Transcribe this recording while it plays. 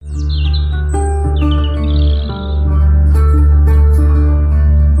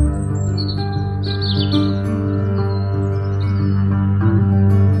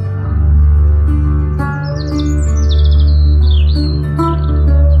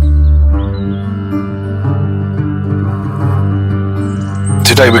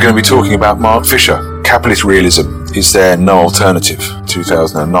Today we're going to be talking about Mark Fisher. Capitalist Realism, is there no alternative?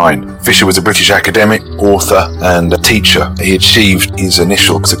 2009. Fisher was a British academic, author and a teacher. He achieved his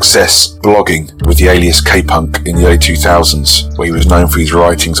initial success blogging with the alias K-Punk in the early 2000s, where he was known for his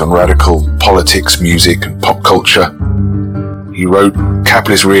writings on radical politics, music and pop culture. He wrote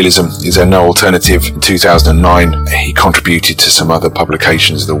Capitalist Realism, is there no alternative? In 2009. He contributed to some other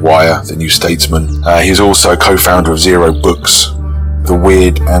publications, The Wire, The New Statesman. He was also co-founder of Zero Books, The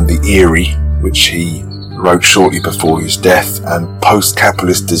Weird and the Eerie, which he wrote shortly before his death, and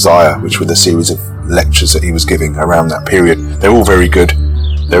Post-Capitalist Desire, which were the series of lectures that he was giving around that period. They're all very good.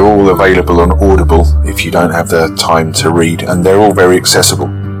 They're all available on Audible if you don't have the time to read, and they're all very accessible.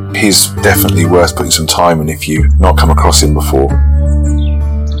 He's definitely worth putting some time in if you've not come across him before.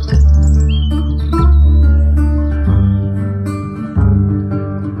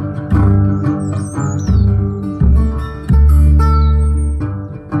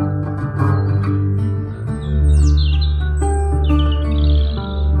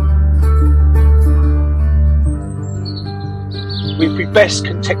 We best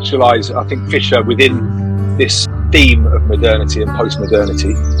contextualise, I think, Fisher within this theme of modernity and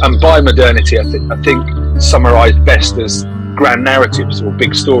post-modernity. And by modernity, I think summarised best as grand narratives or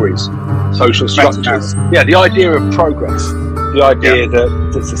big stories, social structures. Yeah, the idea of progress, the idea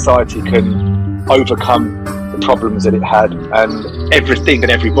that society can overcome the problems that it had, and everything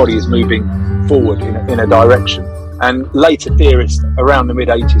and everybody is moving forward in a direction. And later theorists around the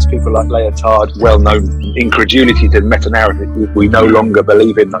mid-80s, people like Leotard, well-known incredulity to meta-narrative, we no longer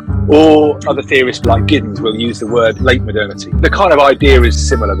believe in them. Or other theorists like Giddens will use the word late modernity. The kind of idea is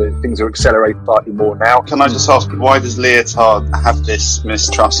similar, that things are accelerated slightly more now. Can I just ask, why does Leotard have this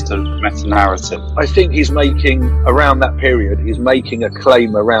mistrust of meta-narrative? I think he's making, around that period, he's making a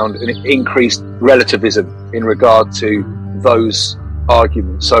claim around an increased relativism in regard to those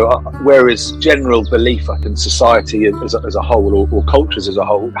arguments. So whereas general belief in society as a whole, or cultures as a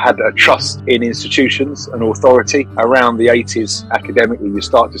whole, had a trust in institutions and authority, around the 80s academically you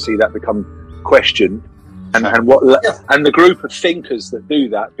start to see that become questioned, and the group of thinkers that do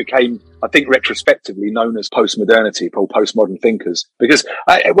that became, I think, retrospectively known as postmodernity or postmodern thinkers, because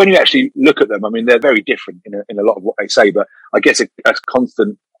when you actually look at them, I mean, they're very different in a lot of what they say, but I guess a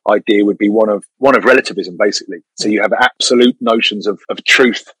constant idea would be one of relativism, basically. So you have absolute notions of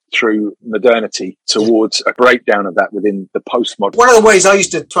truth through modernity towards a breakdown of that within the postmodern. One of the ways I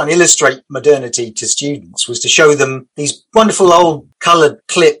used to try and illustrate modernity to students was to show them these wonderful old coloured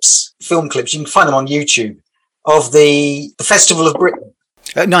clips, film clips, you can find them on YouTube, of the Festival of Britain.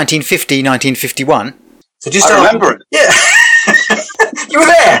 1950, 1951. So I remember it. Yeah. You were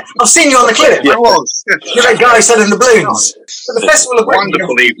there. I've seen you on the clip. I was. You're that guy selling the balloons. But the Festival of Britain,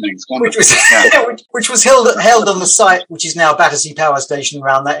 wonderful evenings. Which was held on the site, which is now Battersea Power Station,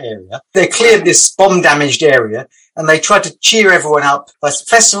 around that area. They cleared this bomb-damaged area, and they tried to cheer everyone up by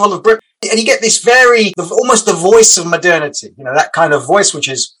Festival of Britain. And you get this almost the voice of modernity, that kind of voice, which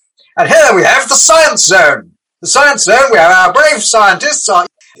is, and here we have the Science Zone. The Science Zone, where our brave scientists are.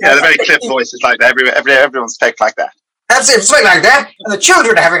 Yeah, the very clip voices like that. Everyone's picked like that. Absolutely, something like that. And the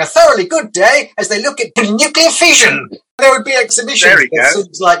children are having a thoroughly good day as they look at nuclear fission. There would be exhibitions of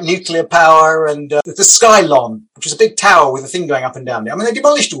things like nuclear power and the Skylon, which was a big tower with a thing going up and down there. I mean, they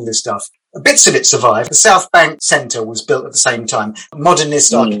demolished all this stuff. Bits of it survived. The South Bank Centre was built at the same time,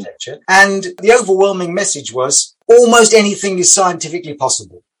 modernist architecture. And the overwhelming message was almost anything is scientifically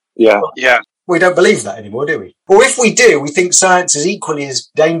possible. Yeah. We don't believe that anymore, do we? Or if we do, we think science is equally as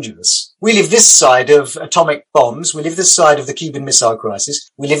dangerous. We live this side of atomic bombs. We live this side of the Cuban Missile Crisis.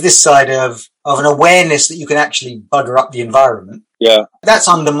 We live this side of an awareness that you can actually bugger up the environment. Yeah. That's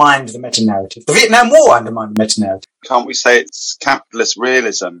undermined the meta-narrative. The Vietnam War undermined the meta-narrative. Can't we say it's capitalist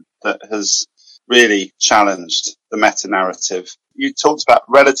realism that has really challenged the meta-narrative? You talked about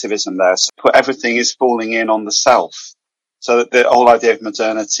relativism there. So everything is falling in on the self. So that the whole idea of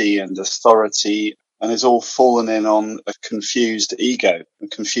modernity and authority and it's all fallen in on a confused ego, a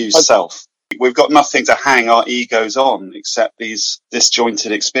confused self. We've got nothing to hang our egos on except these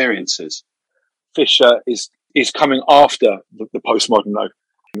disjointed experiences. Fisher is coming after the postmodern,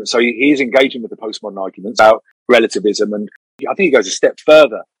 though. So he's engaging with the postmodern arguments about relativism, and I think he goes a step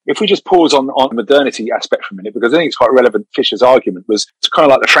further. If we just pause on the modernity aspect for a minute, because I think it's quite relevant, Fisher's argument was it's kind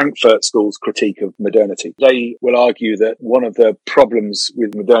of like the Frankfurt School's critique of modernity. They will argue that one of the problems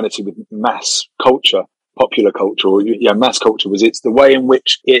with modernity, with mass culture, popular culture, or mass culture, was it's the way in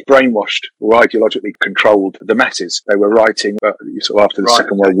which it brainwashed or ideologically controlled the masses. They were writing sort of after the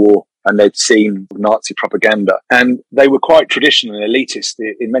Second World War, and they'd seen Nazi propaganda, and they were quite traditional and elitist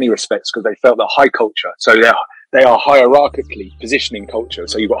in many respects because they felt that high culture, so they are hierarchically positioning culture.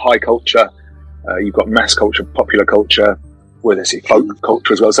 So you've got high culture, you've got mass culture, popular culture, well, there's folk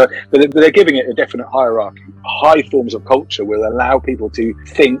culture as well. So they're giving it a definite hierarchy. High forms of culture will allow people to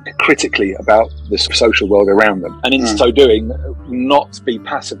think critically about the social world around them, and in so doing, not be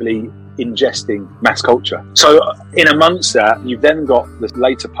passively ingesting mass culture. So in amongst that, you've then got the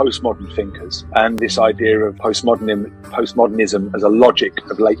later postmodern thinkers and this idea of postmodernism as a logic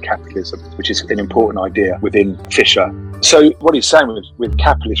of late capitalism, which is an important idea within Fisher. So what he's saying with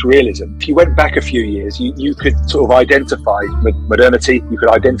capitalist realism, if you went back a few years, you could sort of identify modernity, you could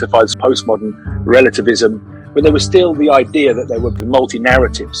identify as postmodern relativism, but there was still the idea that there were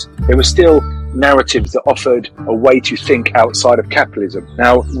multi-narratives. There were still narratives that offered a way to think outside of capitalism.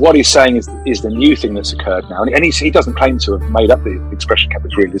 Now, what he's saying is the new thing that's occurred now, and he doesn't claim to have made up the expression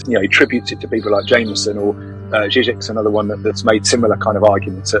capitalist realism. He attributes it to people like Jameson or Zizek's another one that's made similar kind of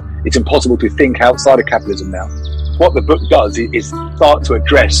arguments that it's impossible to think outside of capitalism now. What the book does is start to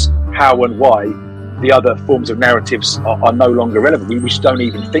address how and why the other forms of narratives are no longer relevant. We just don't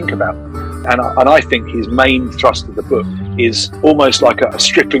even think about them. And I think his main thrust of the book is almost like a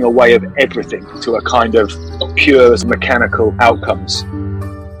stripping away of everything to a kind of pure mechanical outcomes.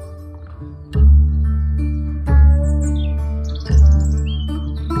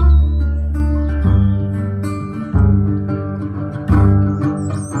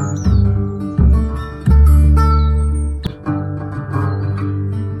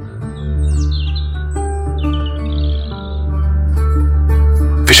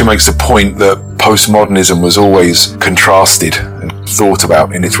 Fisher makes the point that postmodernism was always contrasted and thought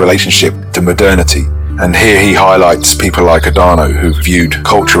about in its relationship to modernity. And here he highlights people like Adorno, who viewed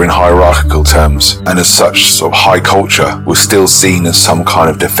culture in hierarchical terms, and as such, sort of high culture was still seen as some kind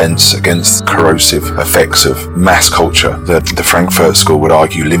of defense against corrosive effects of mass culture that the Frankfurt School would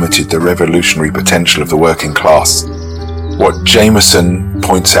argue limited the revolutionary potential of the working class. What Jameson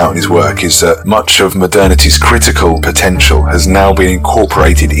points out in his work is that much of modernity's critical potential has now been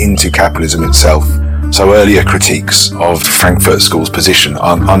incorporated into capitalism itself. So earlier critiques of Frankfurt School's position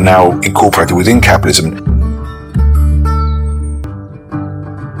are now incorporated within capitalism.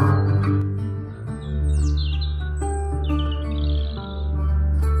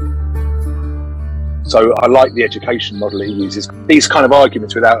 So I like the education model that he uses. These kind of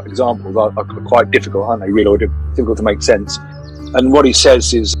arguments without examples are quite difficult, aren't they? Really difficult to make sense. And what he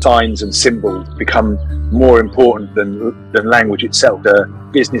says is signs and symbols become more important than language itself. The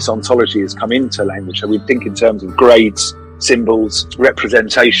business ontology has come into language. So we think in terms of grades, symbols,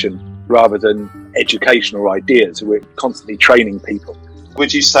 representation, rather than education or ideas. So we're constantly training people.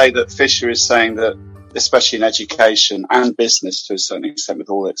 Would you say that Fisher is saying that, especially in education and business to a certain extent with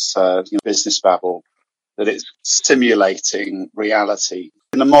all its business babble, that it's simulating reality?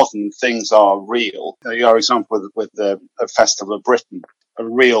 In the modern, things are real. Your example with the Festival of Britain, a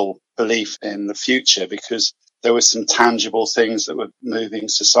real belief in the future because there were some tangible things that were moving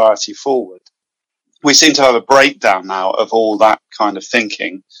society forward. We seem to have a breakdown now of all that kind of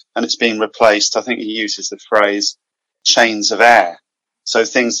thinking, and it's being replaced, I think he uses the phrase, chains of air. So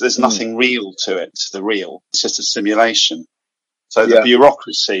there's nothing real to it, the real. It's just a simulation. So the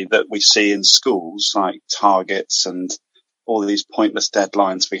bureaucracy that we see in schools, like targets and all these pointless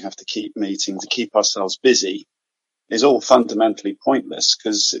deadlines we have to keep meeting to keep ourselves busy, is all fundamentally pointless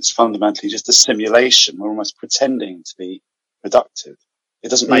because it's fundamentally just a simulation. We're almost pretending to be productive. It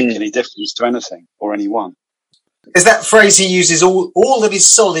doesn't make any difference to anything or anyone. Is that phrase he uses, all that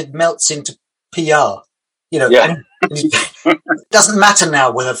is solid melts into PR? And it doesn't matter now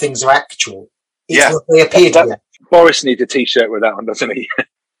whether things are actual. It's what they appear to be. Boris needs a T-shirt with that on, doesn't he?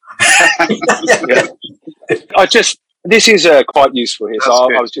 This is quite useful here. So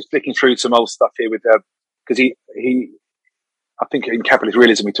I was just flicking through some old stuff here with because he I think in Capitalist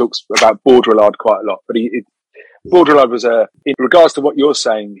Realism he talks about Baudrillard quite a lot. But Baudrillard was in regards to what you're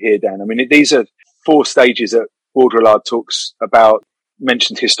saying here, Dan. I mean, these are 4 stages that Baudrillard talks about.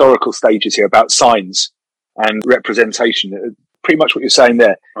 Mentions historical stages here about signs and representation. Pretty much what you're saying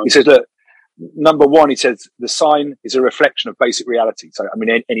there. He says, look, number 1, he says the sign is a reflection of basic reality. So, I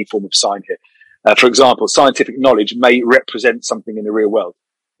mean, any form of sign here. For example, scientific knowledge may represent something in the real world.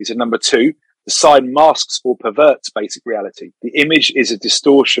 He said, number 2, the sign masks or perverts basic reality. The image is a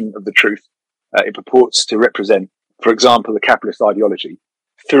distortion of the truth it purports to represent. For example, the capitalist ideology.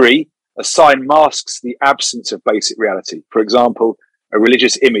 3, a sign masks the absence of basic reality. For example, a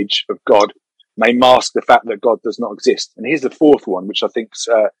religious image of God may mask the fact that God does not exist. And here's the 4th one, which I think is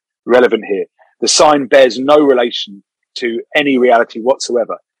relevant here. The sign bears no relation to any reality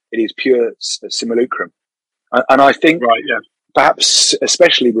whatsoever. It is pure simulacrum. And I think perhaps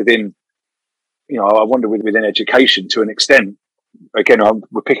especially within I wonder within education to an extent, again,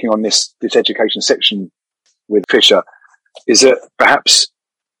 we're picking on this education section with Fisher, is that perhaps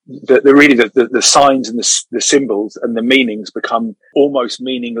the signs and the symbols and the meanings become almost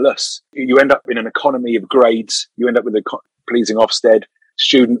meaningless. You end up in an economy of grades. You end up with a pleasing Ofsted.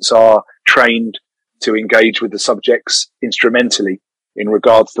 Students are trained to engage with the subjects instrumentally in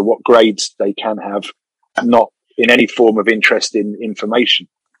regards to what grades they can have, not in any form of interest in information.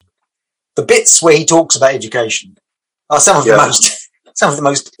 The bits where he talks about education are some of the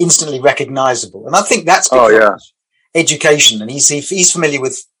most instantly recognisable, and I think that's because education, and he's familiar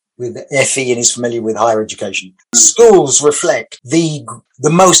with FE and he's familiar with higher education. Schools reflect the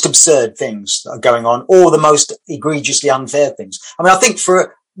most absurd things that are going on, or the most egregiously unfair things. I mean, I think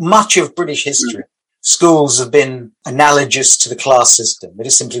for much of British history, schools have been analogous to the class system. It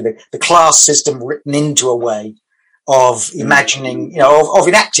is simply the class system written into a way of imagining, of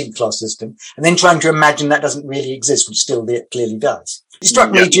enacting the class system, and then trying to imagine that doesn't really exist, which still clearly does. It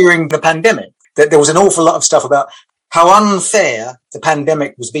struck me during the pandemic that there was an awful lot of stuff about how unfair the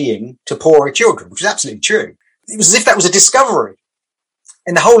pandemic was being to poorer children, which is absolutely true. It was as if that was a discovery.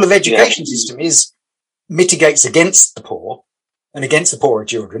 And the whole of education system mitigates against the poor and against the poorer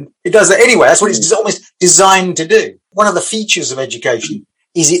children. It does that anyway. That's what it's almost designed to do. One of the features of education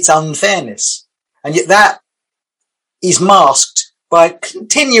is its unfairness. And yet that is masked by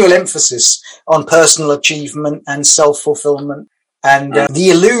continual emphasis on personal achievement and self-fulfillment and the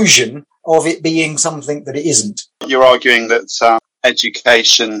illusion of it being something that it isn't. You're arguing that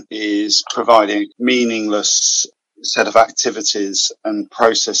education is providing meaningless set of activities and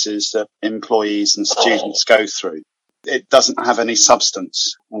processes that employees and students go through. It doesn't have any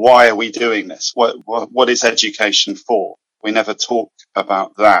substance. Why are we doing this? What is education for? We never talk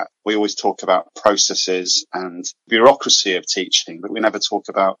about that. We always talk about processes and bureaucracy of teaching, but we never talk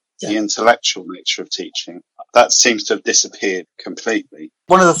about the intellectual nature of teaching. That seems to have disappeared completely.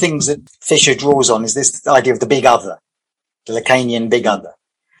 One of the things that Fisher draws on is this idea of the big other, the Lacanian big other.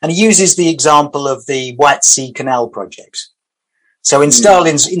 And he uses the example of the White Sea Canal project. So in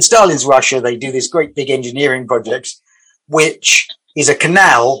Stalin's Russia, they do this great big engineering project, which is a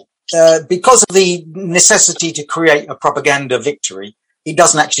canal. Because of the necessity to create a propaganda victory, it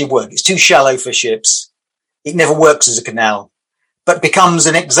doesn't actually work. It's too shallow for ships. It never works as a canal, but becomes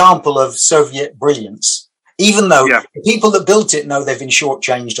an example of Soviet brilliance. Even though the people that built it know they've been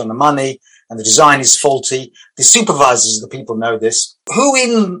shortchanged on the money and the design is faulty. The supervisors of the people know this. Who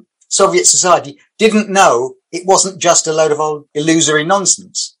in Soviet society didn't know it wasn't just a load of old illusory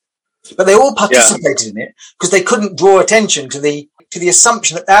nonsense? But they all participated in it because they couldn't draw attention to the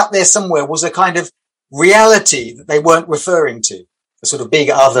assumption that out there somewhere was a kind of reality that they weren't referring to, a sort of big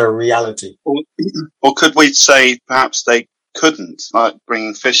other reality. Or could we say perhaps they couldn't, like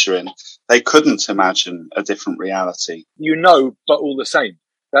bringing Fisher in, they couldn't imagine a different reality? But all the same.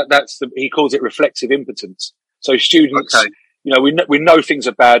 He calls it reflexive impotence. So students, we know things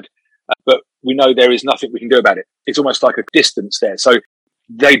are bad, but we know there is nothing we can do about it. It's almost like a distance there. So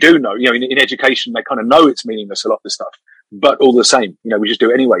they do know, in education, they kind of know it's meaningless, a lot of the stuff, but all the same, we just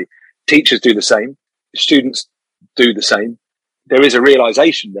do it anyway. Teachers do the same. Students do the same. There is a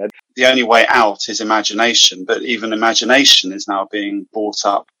realization there. The only way out is imagination, but even imagination is now being brought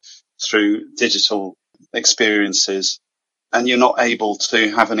up through digital experiences, and you're not able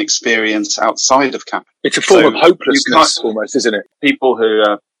to have an experience outside of capitalism. It's a form of hopelessness almost, isn't it? People who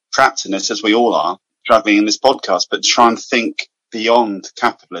are trapped in this, as we all are, struggling in this podcast, but try and think beyond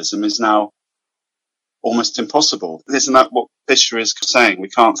capitalism is now almost impossible. Isn't that what Fisher is saying? We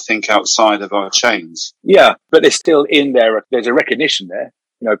can't think outside of our chains. Yeah, but there's still in there, there's a recognition there.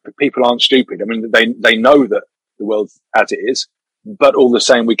 People aren't stupid. I mean, they know that the world's as it is, but all the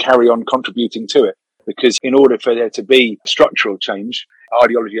same, we carry on contributing to it. Because in order for there to be structural change,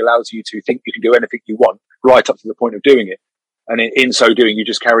 ideology allows you to think you can do anything you want, right up to the point of doing it. And in so doing, you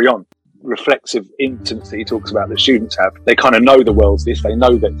just carry on. Reflexive impotence that he talks about that students have. They kind of know the world's this, they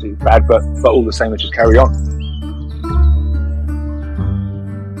know that it's bad, but all the same, they just carry on.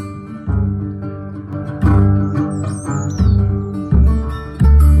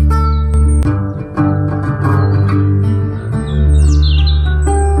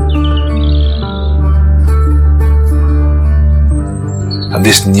 And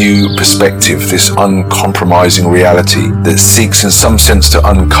this new perspective, this uncompromising reality that seeks in some sense to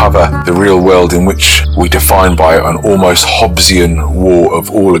uncover the real world in which we define by an almost Hobbesian war of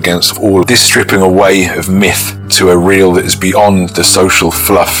all against all, this stripping away of myth to a real that is beyond the social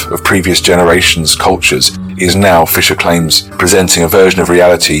fluff of previous generations' cultures, is now, Fisher claims, presenting a version of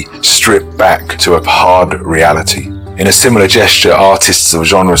reality stripped back to a hard reality. In a similar gesture, artists of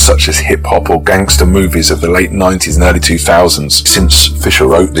genres such as hip-hop or gangster movies of the late 90s and early 2000s, since Fisher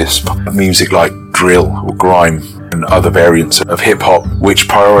wrote this, music like drill or grime and other variants of hip-hop which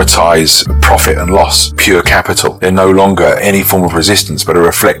prioritise profit and loss, pure capital. They're no longer any form of resistance but are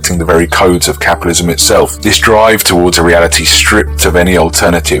reflecting the very codes of capitalism itself. This drive towards a reality stripped of any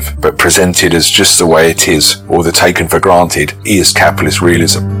alternative but presented as just the way it is, or the taken for granted, is capitalist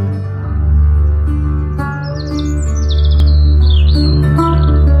realism.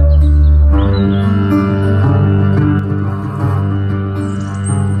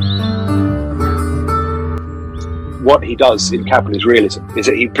 What he does in capitalist realism is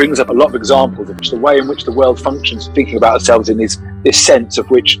that he brings up a lot of examples of the way in which the world functions, thinking about ourselves in this sense of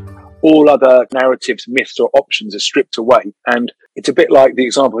which all other narratives, myths or options are stripped away. And it's a bit like the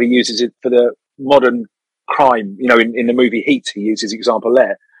example he uses it for the modern crime. You know, in the movie Heat, he uses the example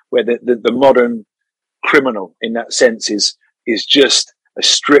there, where the modern criminal in that sense is just a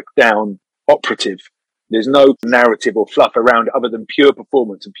stripped down operative. There's no narrative or fluff around it other than pure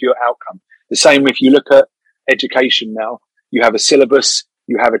performance and pure outcome. The same if you look at education now, you have a syllabus,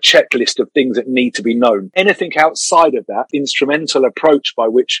 you have a checklist of things that need to be known. Anything outside of that instrumental approach by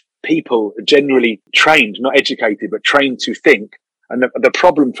which people are generally trained, not educated, but trained to think. And the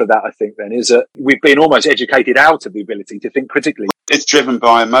problem for that, I think, then, is that we've been almost educated out of the ability to think critically. It's driven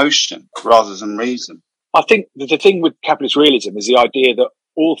by emotion rather than reason. I think the thing with capitalist realism is the idea that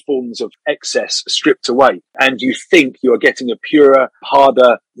all forms of excess are stripped away, and you think you are getting a purer,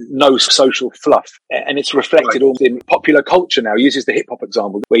 harder, no social fluff. And it's reflected all in popular culture now. It uses the hip-hop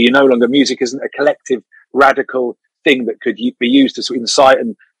example, where you no longer, music isn't a collective, radical thing that could be used to incite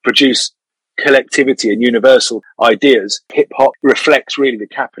and produce collectivity and universal ideas. Hip-hop reflects really the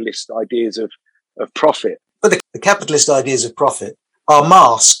capitalist ideas of profit. But the capitalist ideas of profit are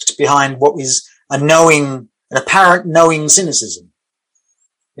masked behind what is an apparent knowing cynicism.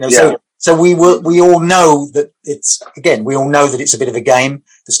 You know, yeah. So we all know that we all know that it's a bit of a game.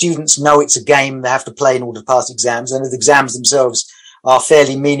 The students know it's a game they have to play in order to pass exams, and the exams themselves are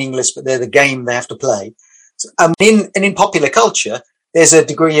fairly meaningless, but they're the game they have to play. So, in popular culture, there's a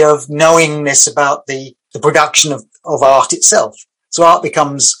degree of knowingness about the production of art itself. So art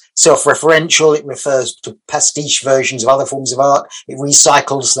becomes self-referential. It refers to pastiche versions of other forms of art. It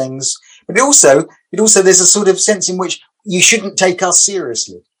recycles things. But it also there's a sort of sense in which you shouldn't take us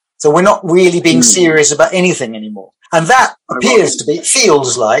seriously. So we're not really being serious about anything anymore. And that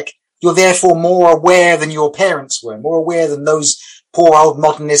feels like you're therefore more aware than your parents were, more aware than those poor old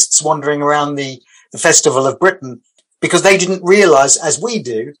modernists wandering around the Festival of Britain, because they didn't realize, as we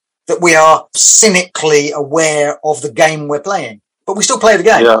do, that we are cynically aware of the game we're playing. But we still play the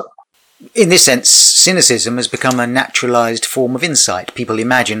game. Yeah. In this sense, cynicism has become a naturalized form of insight. People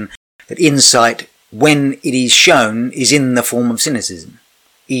imagine that insight, when it is shown, is in the form of cynicism,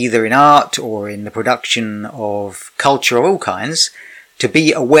 either in art or in the production of culture of all kinds. To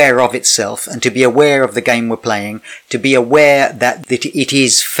be aware of itself and to be aware of the game we're playing, to be aware that it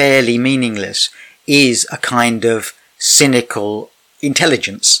is fairly meaningless, is a kind of cynical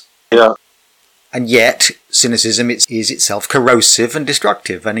intelligence. Yeah. And yet, cynicism is itself corrosive and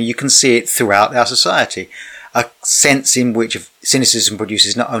destructive, and you can see it throughout our society. A sense in which cynicism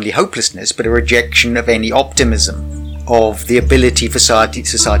produces not only hopelessness, but a rejection of any optimism, of the ability for society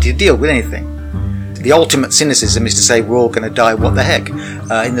to deal with anything. The ultimate cynicism is to say we're all going to die, what the heck.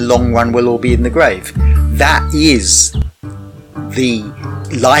 In the long run, we'll all be in the grave. That is the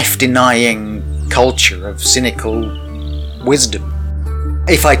life-denying culture of cynical wisdom.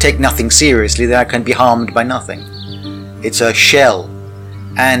 If I take nothing seriously, then I can be harmed by nothing. It's a shell.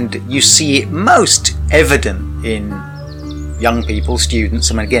 And you see it most evident in young people, students.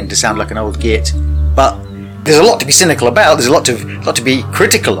 I mean, again, to sound like an old git, but there's a lot to be cynical about. There's a lot to be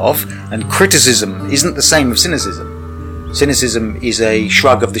critical of, and criticism isn't the same as cynicism. Cynicism is a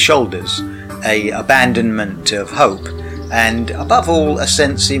shrug of the shoulders, a abandonment of hope, and above all, a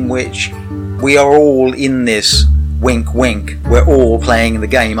sense in which we are all in this. Wink, wink. We're all playing the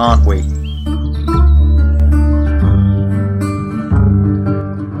game, aren't we?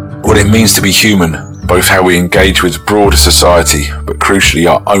 What it means to be human, both how we engage with broader society, but crucially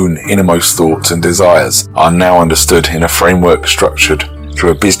our own innermost thoughts and desires, are now understood in a framework structured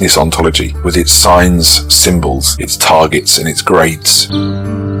through a business ontology with its signs, symbols, its targets and its grades.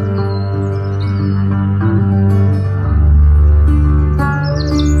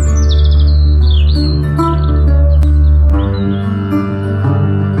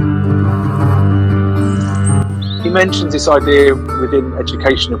 He mentions this idea within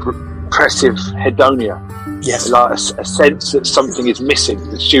education of repressive hedonia. Yes. Like a sense that something is missing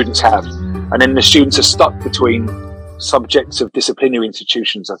that students have. And then the students are stuck between subjects of disciplinary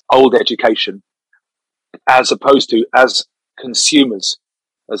institutions, of old education, as opposed to as consumers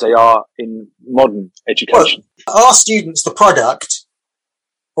as they are in modern education. Well, are students the product,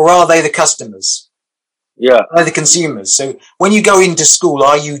 or are they the customers? Yeah. Are they the consumers? So when you go into school,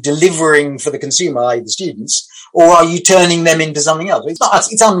 are you delivering for the consumer, i.e. the students, or are you turning them into something else?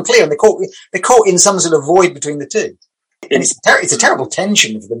 It's unclear, and they're caught in some sort of void between the two. And it's a terrible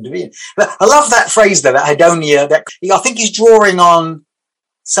tension for them to be in. But I love that phrase though, that hedonia, that I think he's drawing on,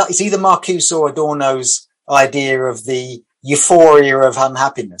 it's either Marcuse or Adorno's idea of the euphoria of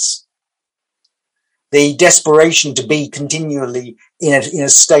unhappiness. The desperation to be continually in a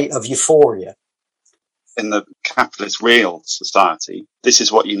state of euphoria. In the capitalist real society, this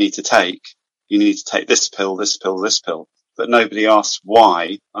is what you need to take. You need to take this pill, this pill, this pill. But nobody asks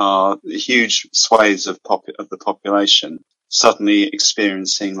why are huge swathes of the population suddenly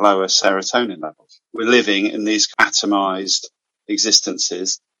experiencing lower serotonin levels. We're living in these atomized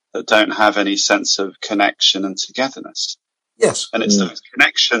existences that don't have any sense of connection and togetherness. Yes. And it's those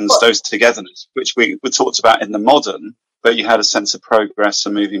connections, those togetherness, which we were talked about in the modern, but you had a sense of progress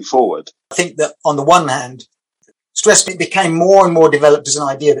and moving forward. I think that on the one hand, stress became more and more developed as an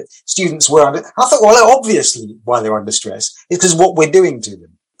idea that students were under. I thought, well, obviously why they're under stress is because what we're doing to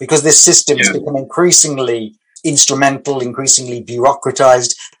them. Because this system has become increasingly instrumental, increasingly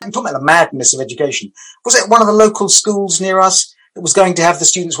bureaucratized. I'm talking about the madness of education. Was it one of the local schools near us that was going to have the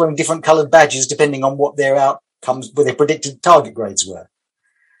students wearing different coloured badges depending on what their outcomes, what their predicted target grades were?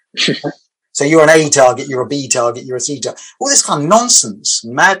 So you're an A target, you're a B target, you're a C target. All this kind of nonsense,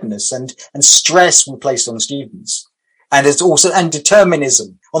 madness and stress were placed on students. And it's also, and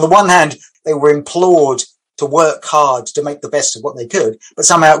determinism. On the one hand, they were implored to work hard to make the best of what they could, but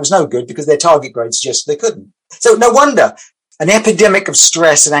somehow it was no good because their target grades suggested they couldn't. So no wonder an epidemic of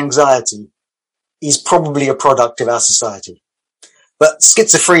stress and anxiety is probably a product of our society. But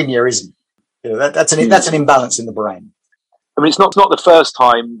schizophrenia isn't. You know, that's an imbalance in the brain. I mean, it's not the first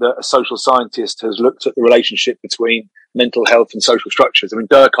time that a social scientist has looked at the relationship between mental health and social structures. I mean,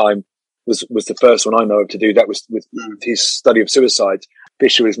 Durkheim was the first one I know of to do that with his study of suicide.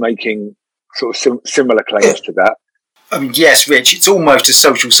 Fisher is making sort of similar claims to that. I mean, yes, Rich, it's almost a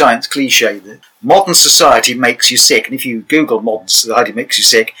social science cliche that modern society makes you sick. And if you Google modern society makes you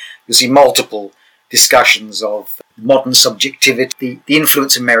sick, you'll see multiple discussions of modern subjectivity, the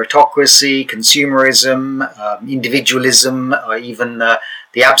influence of meritocracy, consumerism, individualism, or even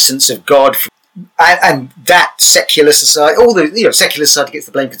the absence of God. And that secular society, secular society gets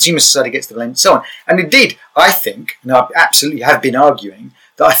the blame, consumer society gets the blame, and so on. And indeed, I think, and I absolutely have been arguing,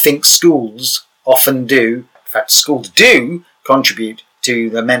 that I think schools often do, in fact, schools do contribute to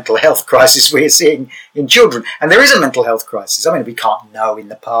the mental health crisis we're seeing in children. And there is a mental health crisis. I mean, we can't know in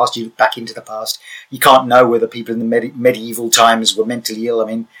the past. You look back into the past, you can't know whether people in the medieval times were mentally ill. I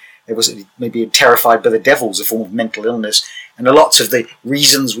mean, there was maybe terrified by the devil as a form of mental illness. And lots of the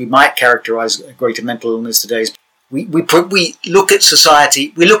reasons we might characterise a greater mental illness today is we look at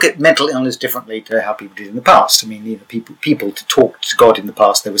society, we look at mental illness differently to how people did in the past. I mean, people to talk to God in the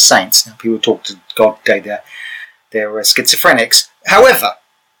past, they were saints. Now, people talk to God today, they're schizophrenics. However,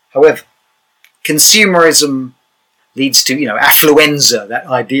 consumerism leads to, affluenza, that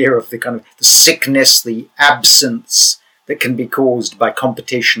idea of the kind of the sickness, the absence that can be caused by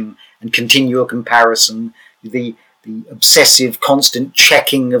competition and continual comparison, the obsessive, constant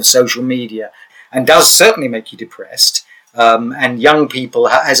checking of social media, and does certainly make you depressed. And young people,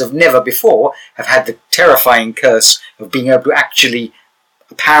 as of never before, have had the terrifying curse of being able to actually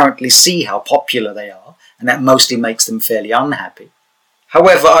apparently see how popular they are, and that mostly makes them fairly unhappy.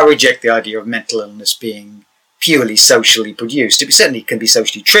 However, I reject the idea of mental illness being purely socially produced. It certainly can be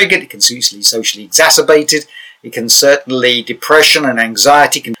socially triggered, it can be socially exacerbated, it can certainly, depression and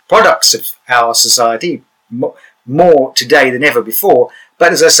anxiety can be products of our society more today than ever before.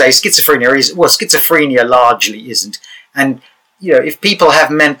 But as I say, schizophrenia largely isn't. And, if people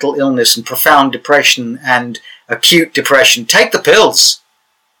have mental illness and profound depression and acute depression, take the pills.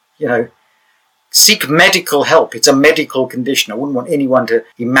 Seek medical help. It's a medical condition. I wouldn't want anyone to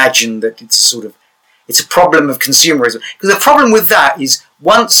imagine that it's a problem of consumerism. Because the problem with that is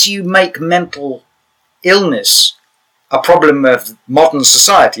once you make mental illness a problem of modern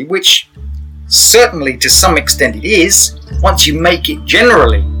society, which certainly to some extent it is, once you make it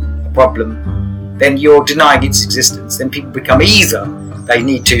generally a problem, then you're denying its existence. Then people become either they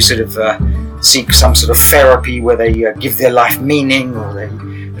need to seek some sort of therapy where they give their life meaning, or they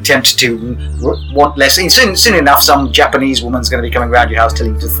attempt to want less. Soon enough, some Japanese woman's going to be coming around your house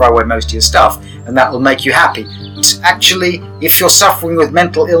telling you to throw away most of your stuff, and that will make you happy. But actually, if you're suffering with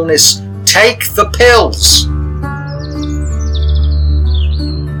mental illness, take the pills.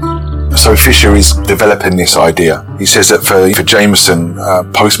 Fisher is developing this idea. He says that for Jameson,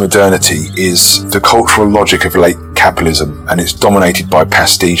 postmodernity is the cultural logic of late capitalism, and it's dominated by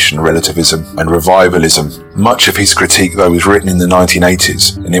pastiche and relativism and revivalism. Much of his critique, though, was written in the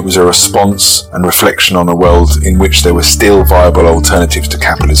 1980s, and it was a response and reflection on a world in which there were still viable alternatives to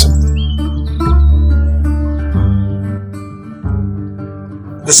capitalism.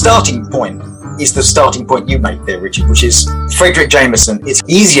 The starting point is the starting point you make there, Richard, which is Frederick Jameson. It's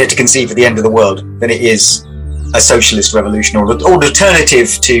easier to conceive of the end of the world than it is a socialist revolution or an alternative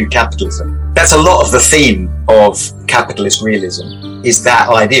to capitalism. That's a lot of the theme of capitalist realism, is that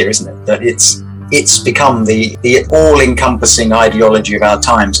idea, isn't it? That it's become the all-encompassing ideology of our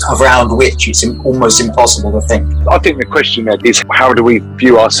times, around which it's almost impossible to think. I think the question there is, how do we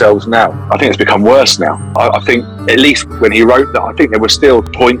view ourselves now? I think it's become worse now. I think, at least when he wrote that, I think there were still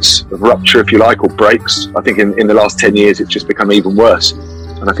points of rupture, if you like, or breaks. I think in the last 10 years, it's just become even worse.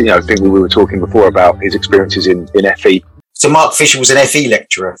 And I think we were talking before about his experiences in FE. So Mark Fisher was an FE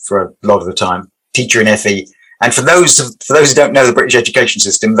lecturer for a lot of the time, teacher in FE. And for those who don't know the British education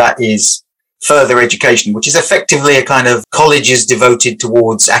system, that is further education, which is effectively a kind of colleges devoted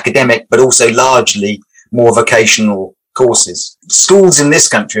towards academic, but also largely more vocational courses. Schools in this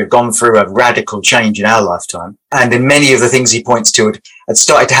country have gone through a radical change in our lifetime. And in many of the things he points to had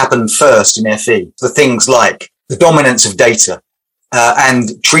started to happen first in FE. The things like the dominance of data,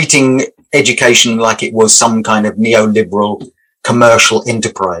 and treating education like it was some kind of neoliberal commercial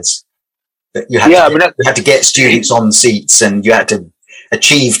enterprise. That you had to get students on seats and you had to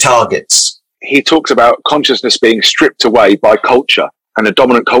achieve targets. He talks about consciousness being stripped away by culture, and the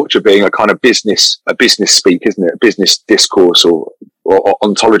dominant culture being a kind of business speak, isn't it? A business discourse or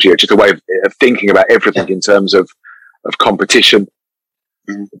ontology, or just a way of thinking about everything in terms of competition,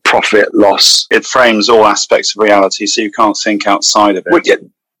 profit, loss. It frames all aspects of reality, so you can't think outside of it. Well,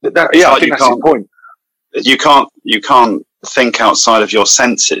 I think that's the point. You can't think outside of your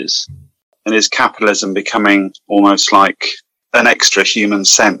senses, and is capitalism becoming almost like an extra human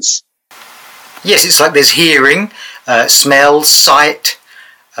sense? Yes, it's like there's hearing, smell, sight,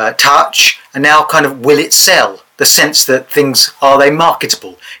 touch, and now kind of will it sell? The sense that things, are they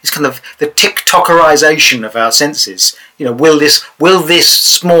marketable? It's kind of the TikTokerization of our senses. Will this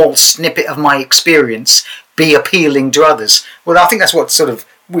small snippet of my experience be appealing to others? Well, I think that's what sort of,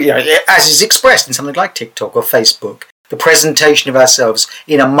 as is expressed in something like TikTok or Facebook, the presentation of ourselves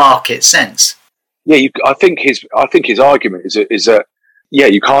in a market sense. Yeah, I think his argument is that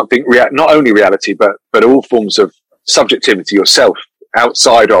you can't think not only reality, but all forms of subjectivity yourself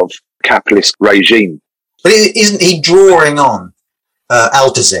outside of capitalist regime. But isn't he drawing on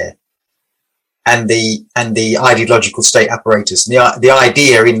Althusser and the ideological state apparatus, the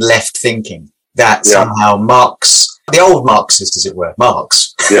idea in left thinking that somehow Marx, the old Marxists, as it were,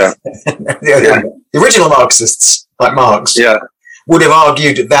 Marx, the original Marxists like Marx, would have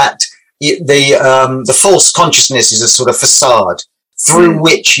argued that the false consciousness is a sort of facade through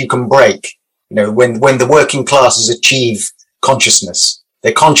which you can break. When the working classes achieve consciousness,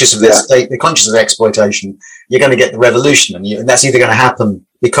 they're conscious of their state, they're conscious of their exploitation, you're going to get the revolution, and that's either going to happen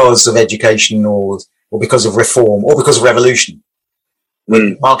because of education or because of reform or because of revolution.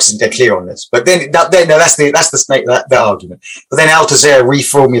 Marx isn't dead clear on this, but then that's the argument. But then Althusser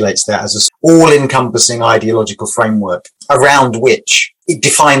reformulates that as an all-encompassing ideological framework around which it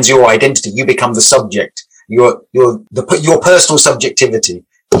defines your identity. You become the subject. Your personal subjectivity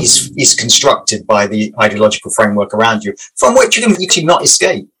is constructed by the ideological framework around you, from which you can not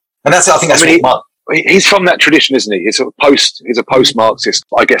escape. And I think that's what Marx. He's from that tradition, isn't he? He's a post-Marxist,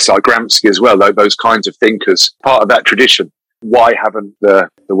 I guess, like Gramsci as well. Those kinds of thinkers, part of that tradition. Why haven't the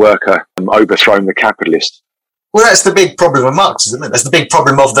worker overthrown the capitalist? Well, that's the big problem of Marx, isn't it? That's the big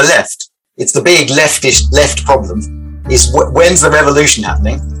problem of the left. It's the big left problem. Is when's the revolution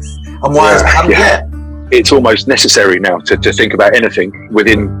happening, and why has it happened yet? It's almost necessary now to think about anything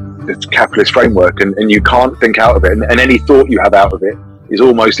within the capitalist framework, and you can't think out of it. And any thought you have out of it is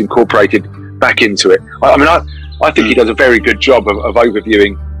almost incorporated back into it. I think he does a very good job of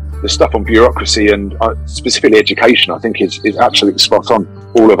overviewing the stuff on bureaucracy and specifically education. I think is absolutely spot on.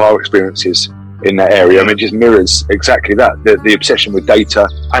 All of our experiences in that area. It just mirrors exactly that, the obsession with data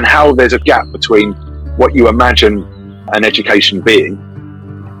and how there's a gap between what you imagine an education being.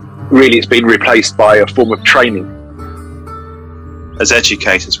 Really, it's been replaced by a form of training. As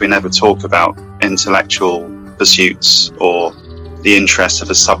educators, we never talk about intellectual pursuits or the interest of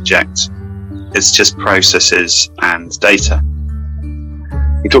a subject. It's just processes and data.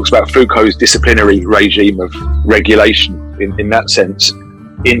 He talks about Foucault's disciplinary regime of regulation in that sense,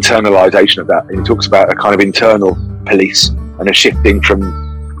 internalization of that. And he talks about a kind of internal police and a shifting from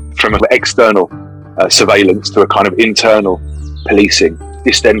from an external surveillance to a kind of internal policing.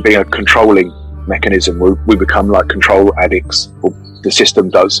 This then being a controlling mechanism where we become like control addicts, or the system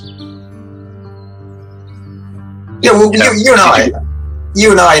does. Yeah, well,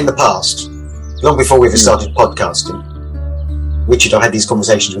 you and I in the past, long before we ever started podcasting, Richard, I've had these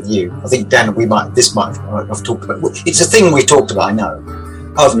conversations with you. I think Dan, I've talked about. It's a thing we've talked about. I know.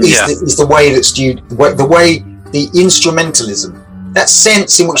 Is the way that the way the instrumentalism, that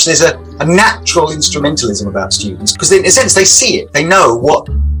sense in which there's a natural instrumentalism about students, because in a sense they see it, they know what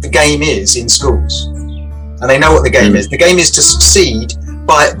the game is in schools, and they know what the game is. The game is to succeed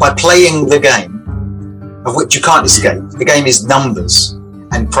by playing the game, of which you can't escape. The game is numbers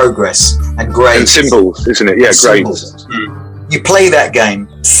and progress and grades and symbols, isn't it? Yeah, grades. You play that game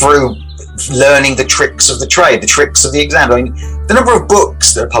through learning the tricks of the trade, the tricks of the exam. I mean, the number of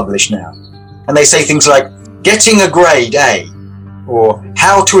books that are published now, and they say things like getting a grade A, or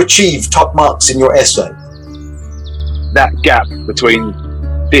how to achieve top marks in your essay. That gap between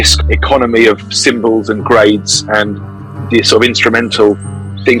this economy of symbols and grades and the sort of instrumental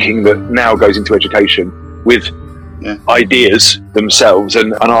thinking that now goes into education with ideas themselves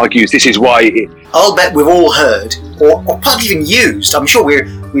and argues this is why I'll bet we've all heard, or probably even used, I'm sure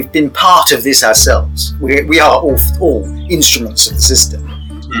we've been part of this ourselves. We are all instruments of the system.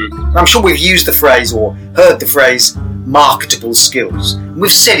 I'm sure we've used the phrase or heard the phrase marketable skills. And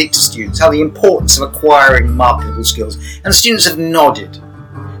we've said it to students, how the importance of acquiring marketable skills. And students have nodded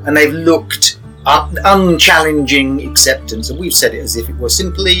and they've looked unchallenging acceptance, and we've said it as if it were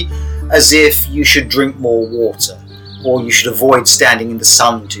simply as if you should drink more water or you should avoid standing in the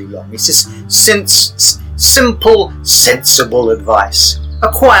sun too long. It's just simple, sensible advice.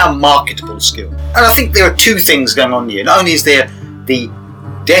 Acquire marketable skill. And I think there are two things going on here. Not only is there the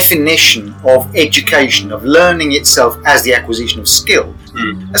definition of education, of learning itself as the acquisition of skill.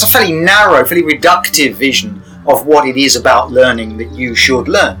 That's a fairly narrow, fairly reductive vision of what it is about learning that you should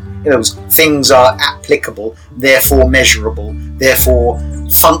learn. You know, things are applicable, therefore measurable, therefore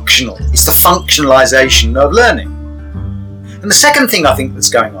functional. It's the functionalization of learning. And the second thing I think that's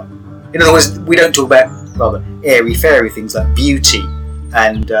going on, in other words, we don't talk about rather airy-fairy things like beauty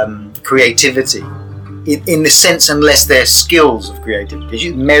and creativity in the sense unless they're skills of creativity.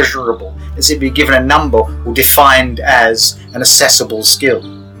 It's measurable. It's to be given a number or defined as an accessible skill,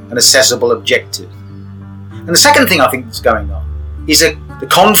 an accessible objective. And the second thing I think that's going on is the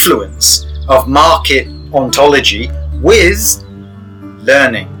confluence of market ontology with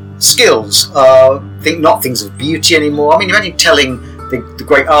learning. Skills think not things of beauty anymore. I mean, imagine telling the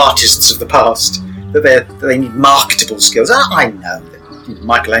great artists of the past that they need marketable skills. I know that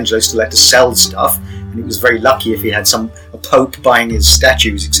Michelangelo still had to sell stuff, and he was very lucky if he had a pope buying his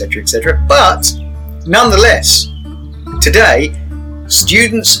statues, etc., etc. But nonetheless, today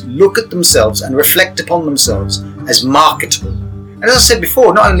students look at themselves and reflect upon themselves as marketable. And as I said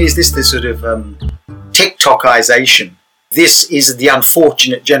before, not only is this sort of TikTokization, this is the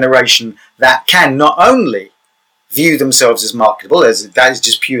unfortunate generation that can not only view themselves as marketable, as that is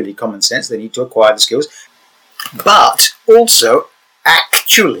just purely common sense, they need to acquire the skills, but also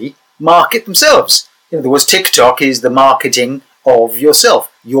actually market themselves. In other words, TikTok is the marketing of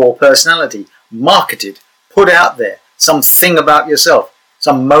yourself, your personality, marketed, put out there, something about yourself,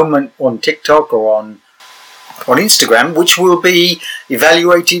 some moment on TikTok or on Instagram, which will be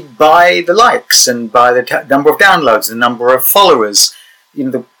evaluated by the likes and by the number of downloads, the number of followers. In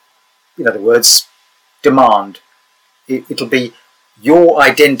other words, demand. It'll be your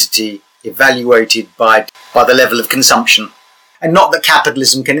identity evaluated by the level of consumption, and not that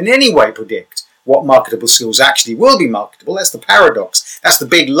capitalism can in any way predict what marketable skills actually will be marketable. That's the paradox. That's the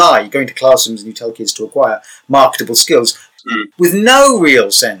big lie. You go into classrooms and you tell kids to acquire marketable skills with no real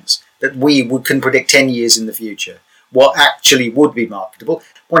sense that we can predict 10 years in the future what actually would be marketable.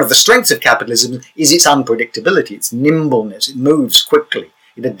 One of the strengths of capitalism is its unpredictability, its nimbleness. It moves quickly.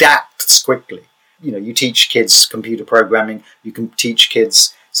 It adapts quickly. You teach kids computer programming. You can teach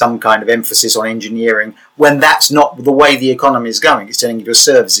kids some kind of emphasis on engineering when that's not the way the economy is going. It's turning into a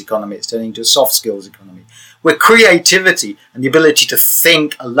service economy. It's turning into a soft skills economy, where creativity and the ability to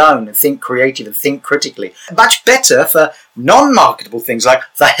think alone and think creative and think critically, much better for non-marketable things like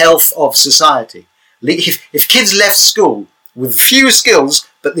the health of society. If kids left school with few skills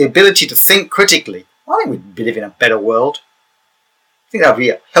but the ability to think critically, I think we'd be living in a better world. I think that would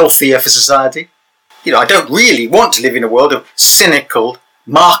be healthier for society. I don't really want to live in a world of cynical,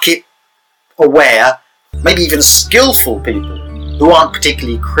 market-aware, maybe even skillful people who aren't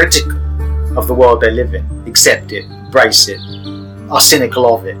particularly critical of the world they live in, accept it, embrace it, are cynical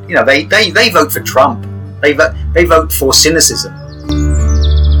of it. They vote for Trump. They vote for cynicism.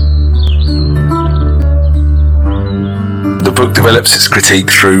 book develops its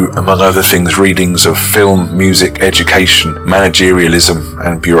critique through, among other things, readings of film, music, education, managerialism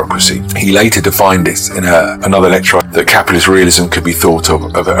and bureaucracy. He later defined it in another lecture that capitalist realism could be thought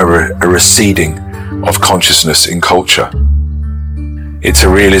of a receding of consciousness in culture. It's a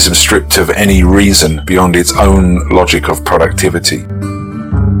realism stripped of any reason beyond its own logic of productivity.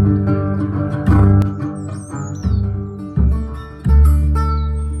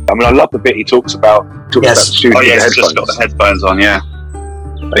 I mean, I love the bit he talks about the student with the headphones. He's just got the headphones on, yeah.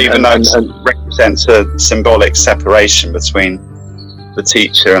 Even though it represents a symbolic separation between the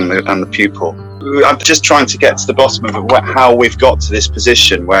teacher and the pupil. I'm just trying to get to the bottom of how we've got to this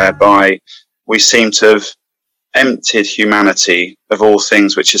position whereby we seem to have emptied humanity of all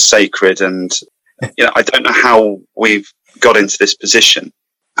things which are sacred, and I don't know how we've got into this position.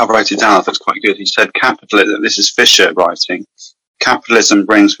 I wrote it down, I thought it was quite good. He said, capitalism, this is Fisher writing, capitalism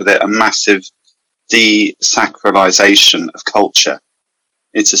brings with it a massive desacralization of culture.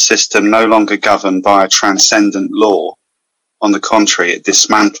 It's a system no longer governed by a transcendent law. On the contrary, it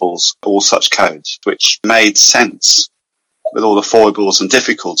dismantles all such codes, which made sense with all the foibles and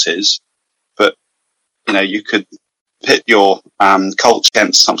difficulties. But, you could pit your culture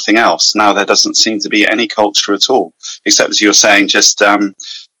against something else. Now there doesn't seem to be any culture at all, except, as you were saying, just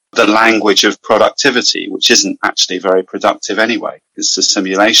the language of productivity, which isn't actually very productive anyway. It's a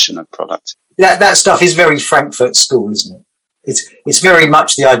simulation of product. That stuff is very Frankfurt School, isn't it? It's very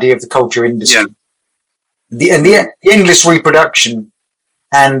much the idea of the culture industry. Yeah. The endless reproduction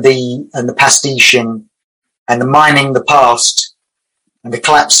and the pastiching and the mining the past and the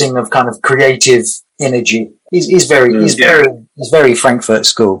collapsing of kind of creative energy is very Frankfurt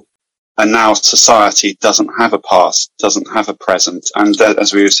School. And now society doesn't have a past, doesn't have a present, and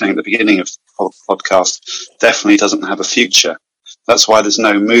as we were saying at the beginning of the podcast, definitely doesn't have a future. That's why there's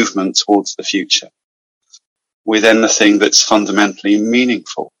no movement towards the future with anything that's fundamentally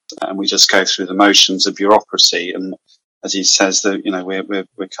meaningful. And we just go through the motions of bureaucracy. And as he says, that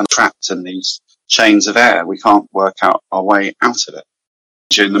we're kind of trapped in these chains of air. We can't work out our way out of it.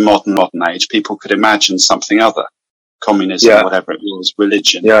 During the modern age, people could imagine something other, communism, whatever it was,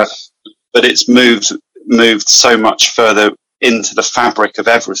 religion. Yeah. But it's moved so much further into the fabric of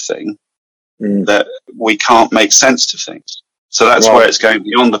everything that we can't make sense of things. So that's where it's going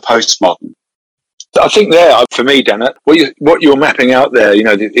beyond the postmodern. I think for me, Dan, what you're mapping out there,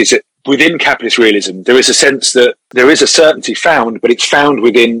 is that within capitalist realism, there is a sense that there is a certainty found, but it's found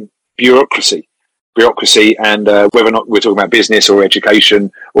within bureaucracy, and whether or not we're talking about business or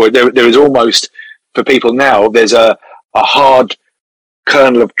education, or there is almost, for people now, there's a hard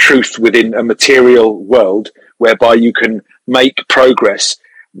kernel of truth within a material world whereby you can make progress.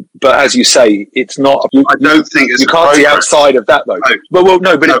 But as you say, it's not. I don't think it's. You can't see outside of that, though.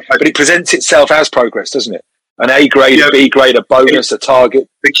 No. But it presents itself as progress, doesn't it? An A grade, a B grade, a bonus, a target.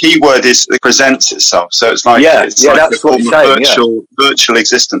 The key word is it presents itself. So it's like that's what you're saying, virtual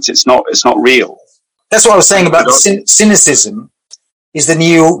existence. It's not real. That's what I was saying about cynicism. Is the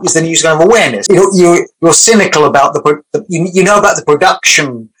new kind of awareness. You're cynical about about the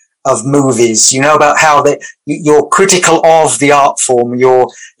production of movies. You know about how you're critical of the art form. You're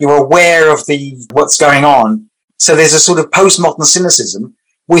aware of what's going on. So there's a sort of postmodern cynicism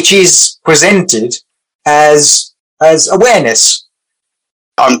which is presented as awareness.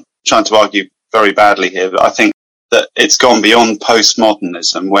 I'm trying to argue very badly here, but I think that it's gone beyond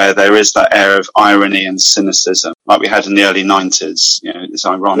postmodernism, where there is that air of irony and cynicism, like we had in the early 90s. It's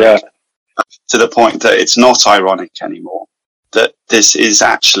ironic to the point that it's not ironic anymore. That this is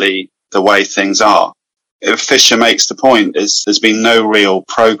actually the way things are. Fisher makes the point is there's been no real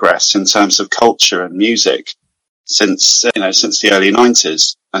progress in terms of culture and music since the early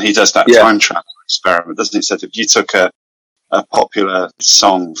 90s, and he does that time travel experiment, doesn't he? So if you took a popular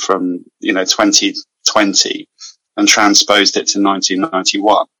song from 2020 and transposed it to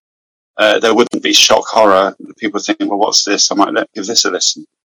 1991, there wouldn't be shock horror. People think, well, what's this? I might give this a listen.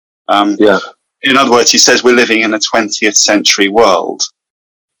 In other words, he says we're living in a 20th century world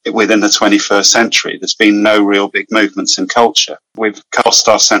within the 21st century. There's been no real big movements in culture. We've lost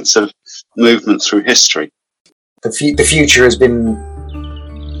our sense of movement through history. The future has been...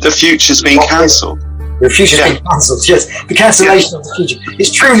 The future's been cancelled. The future's been cancelled, yes. The cancellation of the future.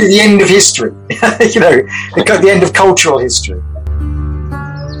 It's truly the end of history. The end of cultural history.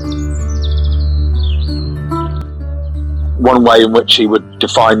 One way in which he would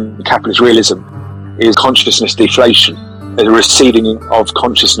define capitalist realism is consciousness deflation, a receding of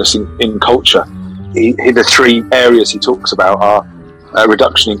consciousness in culture. The three areas he talks about are a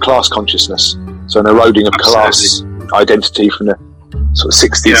reduction in class consciousness, so an eroding of class identity from the sort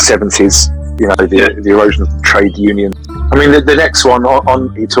of 60s, 70s, the erosion of trade union, I mean, the next one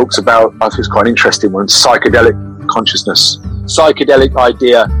on he talks about, I think it's quite an interesting one, psychedelic consciousness. Psychedelic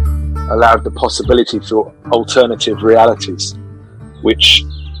idea allowed the possibility for alternative realities, which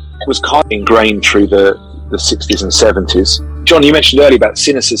was kind of ingrained through the 60s and 70s. John, you mentioned earlier about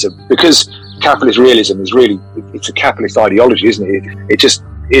cynicism, because capitalist realism is really, it's a capitalist ideology, isn't it?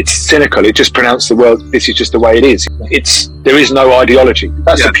 It's cynical. It just pronounced the world, this is just the way it is. There is no ideology.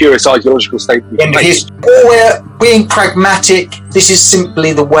 That's the purest ideological statement. Or we're being pragmatic. This is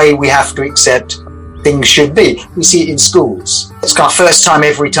simply the way we have to accept things should be. We see it in schools. It's kind of first time,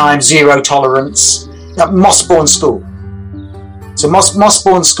 every time, zero tolerance. Mossbourne School. So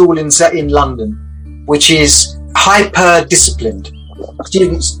Mossbourne School in London, which is hyper-disciplined.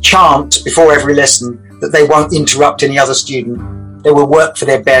 Students chant before every lesson that they won't interrupt any other student. They will work for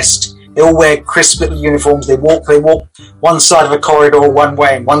their best. They all wear crisp little uniforms. They walk one side of a corridor one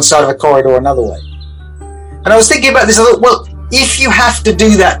way and one side of a corridor another way. And I was thinking about this. I thought, well, if you have to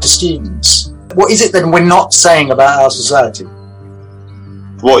do that to students, what is it then we're not saying about our society?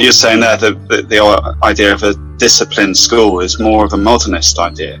 What you're saying there, the idea of a disciplined school is more of a modernist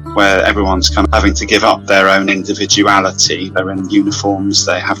idea, where everyone's kind of having to give up their own individuality. They're in uniforms,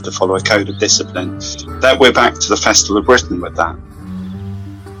 they have to follow a code of discipline. That we're back to the Festival of Britain with that.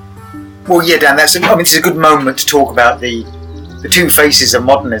 Well, yeah, Dan, this is a good moment to talk about the two faces of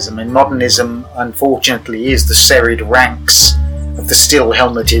modernism. And modernism, unfortunately, is the serried ranks of the still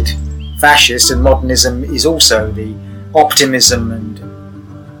helmeted fascists, and modernism is also the optimism and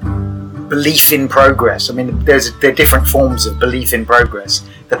belief in progress. I mean, there are different forms of belief in progress.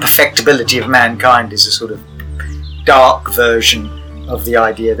 The perfectibility of mankind is a sort of dark version of the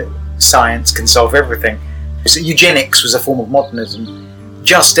idea that science can solve everything. So eugenics was a form of modernism,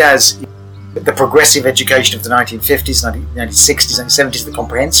 just as the progressive education of the 1950s, 1960s, 1970s, the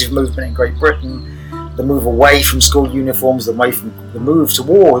comprehensive movement in Great Britain, the move away from school uniforms, the move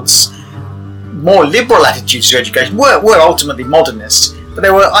towards more liberal attitudes to education were ultimately modernist. But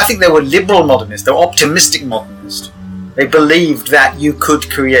I think they were liberal modernists. They were optimistic modernists. They believed that you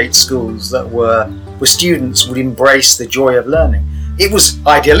could create schools where students would embrace the joy of learning. It was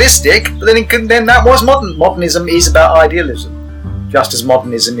idealistic, but then that was modern. Modernism is about idealism, just as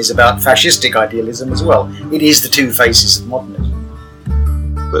modernism is about fascistic idealism as well. It is the two faces of modernism.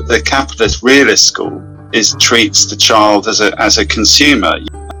 But the capitalist realist school treats the child as a consumer.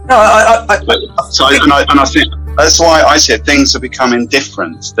 No, I think that's why I said things are becoming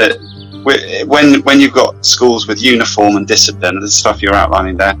different. That when you've got schools with uniform and discipline, the stuff you're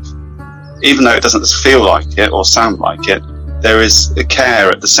outlining there, even though it doesn't feel like it or sound like it, there is a care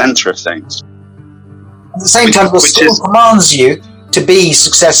at the centre of things. At the same time, the school commands you to be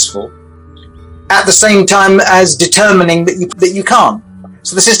successful, at the same time as determining that you can't.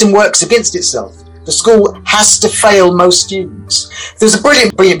 So the system works against itself. The school has to fail most students. There's a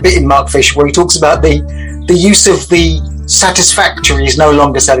brilliant bit in Mark Fisher where he talks about the use of the satisfactory is no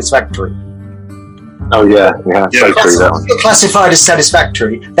longer satisfactory. Oh yeah, so true that one. If you're classified as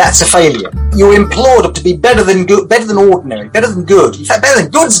satisfactory, that's a failure. You're implored to be better than good, better than ordinary, better than good. In fact, better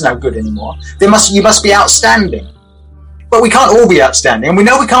than good's no good anymore. You must be outstanding. But we can't all be outstanding, and we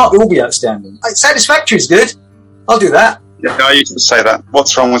know we can't all be outstanding. Satisfactory is good. I'll do that. Yeah, I used to say that.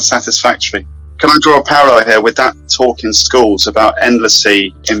 What's wrong with satisfactory? Can I draw a parallel here with that talk in schools about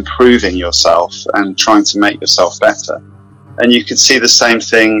endlessly improving yourself and trying to make yourself better? And you could see the same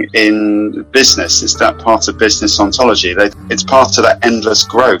thing in business. It's that part of business ontology. It's part of that endless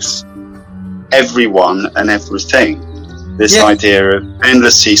growth. Everyone and everything. This idea of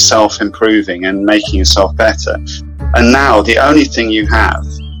endlessly self-improving and making yourself better. And now the only thing you have,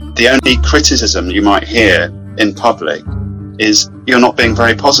 the only criticism you might hear in public is you're not being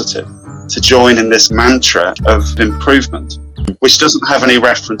very positive. To join in this mantra of improvement, which doesn't have any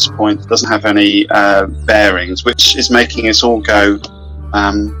reference point, doesn't have any bearings, which is making us all go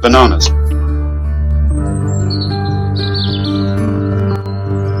bananas.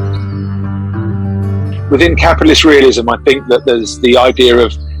 Within capitalist realism, I think that there's the idea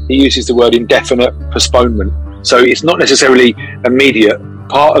of, he uses the word indefinite postponement. So it's not necessarily immediate.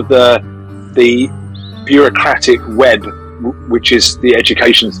 Part of the bureaucratic web, which is the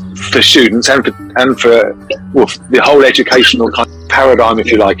education for students and for the whole educational kind of paradigm,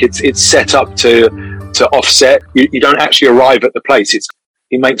 if you like. It's set up to offset. You don't actually arrive at the place.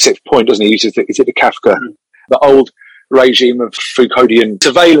 He makes it point, doesn't he? Is it the Kafka, the old regime of Foucauldian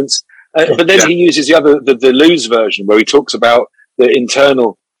surveillance? But then he uses the Lewes version, where he talks about the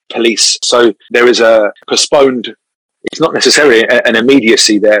internal police. So there is a postponed. It's not necessarily an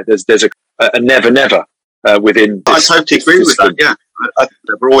immediacy there. There's a never. Within I totally agree with that, yeah.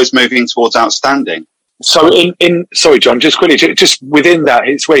 We're always moving towards outstanding. So sorry, John, just quickly, just within that,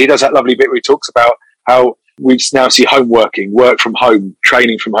 it's where he does that lovely bit where he talks about how we now see home working, work from home,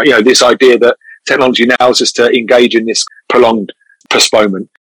 training from home, this idea that technology allows us to engage in this prolonged postponement.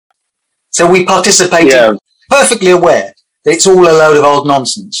 So we participate, perfectly aware that it's all a load of old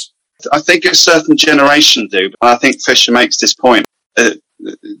nonsense. I think a certain generation do, but I think Fisher makes this point.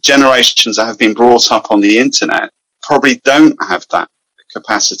 Generations that have been brought up on the internet probably don't have that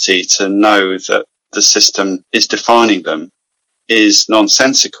capacity to know that the system is defining them is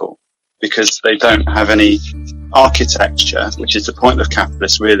nonsensical, because they don't have any architecture, which is the point of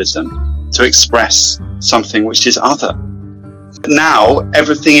capitalist realism, to express something which is other. Now,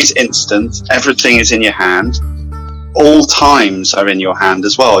 everything is instant, everything is in your hand. All times are in your hand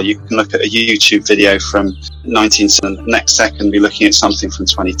as well. You can look at a YouTube video from 1970, next second be looking at something from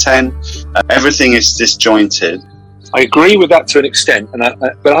 2010. Everything is disjointed. I agree with that to an extent,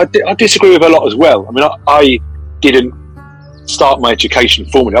 but I disagree with a lot as well. I mean, I didn't start my education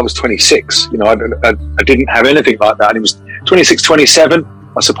formally. I was 26. I didn't have anything like that. And it was 26, 27,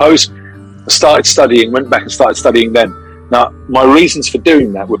 I suppose. I started studying, went back and started studying then. Now, my reasons for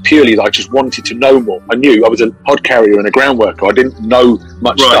doing that were purely that I just wanted to know more. I knew I was a pod carrier and a ground worker. I didn't know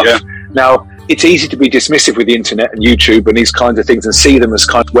much stuff. Yeah. Now, it's easy to be dismissive with the internet and YouTube and these kinds of things and see them as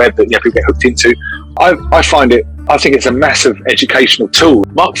kind of web that people get hooked into. I think it's a massive educational tool.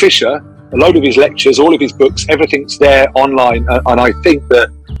 Mark Fisher, a load of his lectures, all of his books, everything's there online. And I think that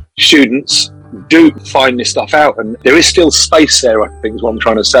students do find this stuff out. And there is still space there, I think is what I'm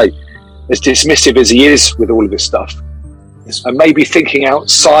trying to say. As dismissive as he is with all of this stuff. And maybe thinking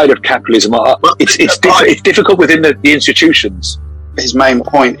outside of capitalism, it's difficult within the institutions. His main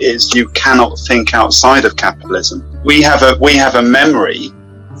point is you cannot think outside of capitalism. We have a memory.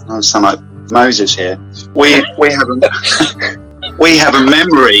 I sound like Moses here. We have a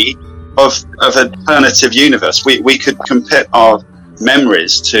memory of an alternative universe. We could compare our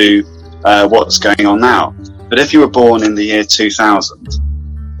memories to what's going on now. But if you were born in the year 2000,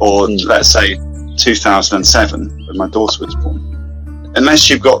 or let's say 2007, when my daughter was born, unless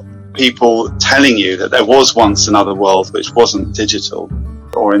you've got people telling you that there was once another world which wasn't digital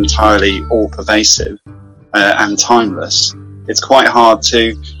or entirely all-pervasive and timeless, it's quite hard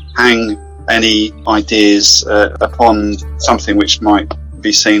to hang any ideas upon something which might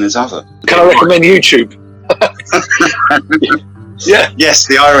be seen as other. Can I recommend YouTube? Yeah. Yes,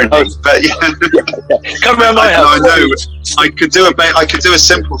 the irony. But yeah. Come around my house. I know. I could do a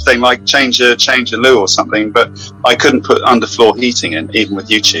simple thing like change a loo or something, but I couldn't put underfloor heating in, even with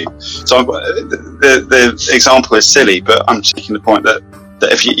YouTube. So the example is silly, but I'm making the point that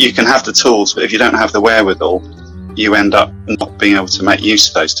if you can have the tools, but if you don't have the wherewithal, you end up not being able to make use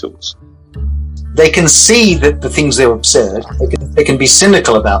of those tools. They can see that the things are absurd. They can be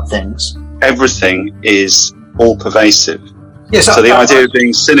cynical about things. Everything is all pervasive. Yes, so the idea of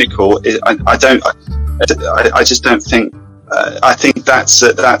being cynical, I just don't think. I think that's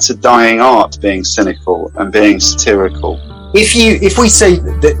a dying art, being cynical and being satirical. If we say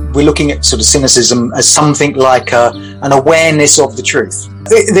that we're looking at sort of cynicism as something like an awareness of the truth,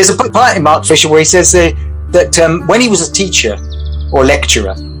 there's a part in Mark Fisher where he says that when he was a teacher or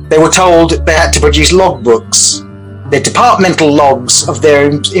lecturer, they were told they had to produce logbooks, their departmental logs of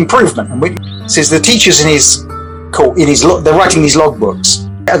their improvement. And he says the teachers they're writing these logbooks,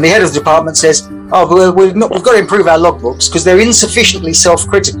 and the head of the department says, "Oh, well, we've got to improve our logbooks because they're insufficiently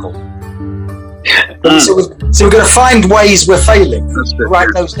self-critical. So we've got to find ways we're failing to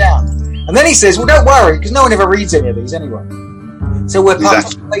write those down." And then he says, "Well, don't worry, because no one ever reads any of these anyway." So we're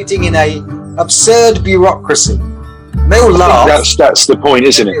participating in a absurd bureaucracy. And they all laugh. That's the point,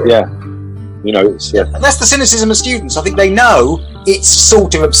 isn't it? Yeah. And that's the cynicism of students. I think they know it's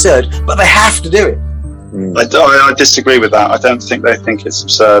sort of absurd, but they have to do it. I disagree with that. I don't think they think it's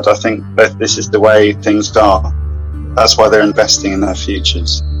absurd. I think that this is the way things are. That's why they're investing in their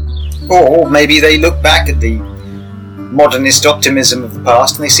futures. Or maybe they look back at the modernist optimism of the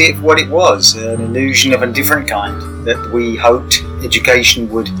past and they see it for what it was, an illusion of a different kind, that we hoped education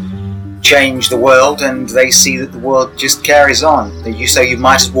would change the world, and they see that the world just carries on. So you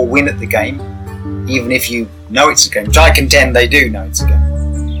might as well win at the game, even if you know it's a game, which I contend they do know it's a game.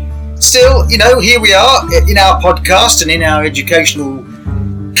 Still, here we are in our podcast and in our educational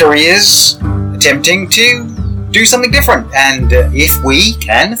careers, attempting to do something different. And if we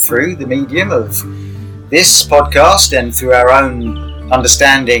can, through the medium of this podcast and through our own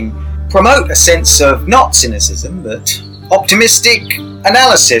understanding, promote a sense of not cynicism, but optimistic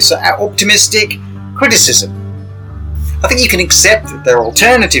analysis, optimistic criticism, I think you can accept that there are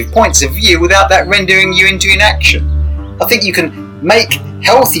alternative points of view without that rendering you into inaction. I think you can Make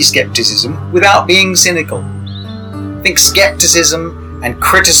healthy skepticism without being cynical. Think skepticism and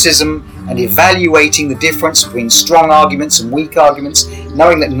criticism and evaluating the difference between strong arguments and weak arguments,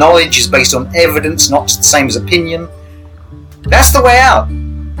 knowing that knowledge is based on evidence, not the same as opinion. That's the way out.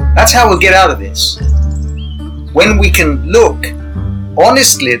 That's how we'll get out of this. When we can look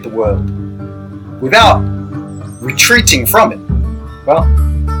honestly at the world without retreating from it, well,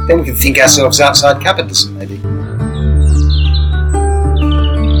 then we can think ourselves outside capitalism, maybe.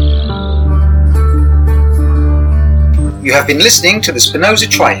 You have been listening to the Spinoza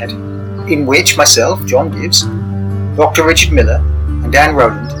Triad, in which myself, John Gibbs, Dr. Richard Miller, and Dan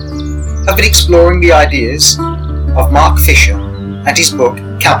Rowland have been exploring the ideas of Mark Fisher and his book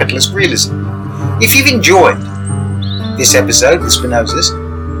Capitalist Realism. If you've enjoyed this episode, the Spinozas,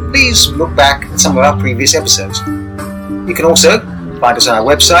 please look back at some of our previous episodes. You can also find us on our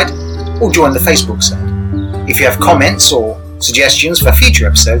website or join the Facebook site. If you have comments or suggestions for future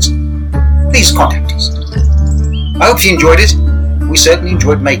episodes, please contact us. I hope you enjoyed it. We certainly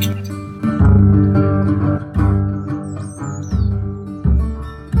enjoyed making it.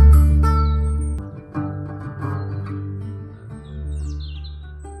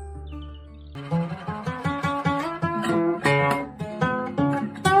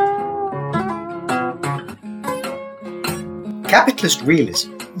 Capitalist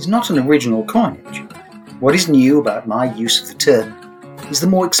realism is not an original coinage. What is new about my use of the term is the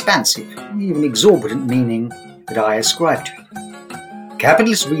more expansive, even exorbitant meaning that I ascribe to it.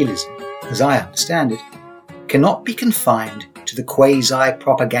 Capitalist realism, as I understand it, cannot be confined to the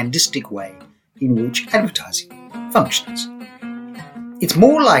quasi-propagandistic way in which advertising functions. It's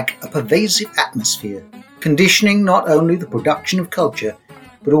more like a pervasive atmosphere, conditioning not only the production of culture,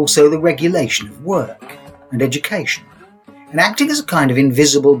 but also the regulation of work and education, and acting as a kind of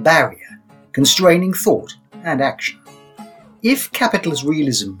invisible barrier, constraining thought and action. If capitalist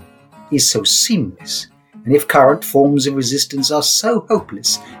realism is so seamless, and if current forms of resistance are so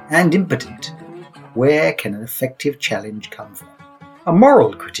hopeless and impotent, where can an effective challenge come from? A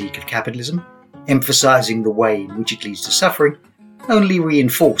moral critique of capitalism, emphasizing the way in which it leads to suffering, only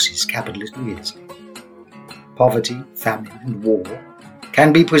reinforces capitalist realism. Poverty, famine, and war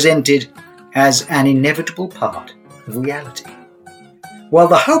can be presented as an inevitable part of reality, while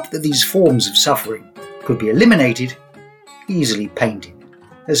the hope that these forms of suffering could be eliminated, easily painted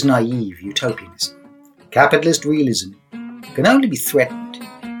as naive utopianism. Capitalist realism can only be threatened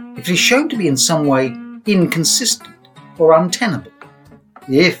if it is shown to be in some way inconsistent or untenable,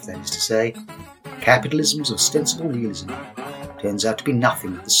 if, that is to say, capitalism's ostensible realism turns out to be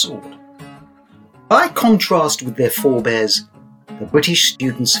nothing of the sort. By contrast with their forebears, the British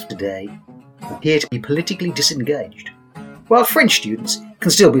students of today appear to be politically disengaged, while French students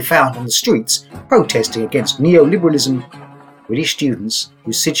can still be found on the streets protesting against neoliberalism. British students,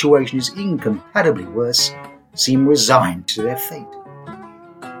 whose situation is incompatibly worse, seem resigned to their fate.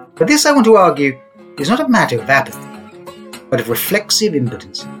 But this, I want to argue, is not a matter of apathy, but of reflexive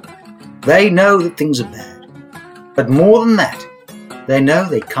impotence. They know that things are bad, but more than that, they know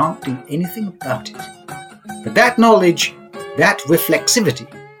they can't do anything about it. But that knowledge, that reflexivity,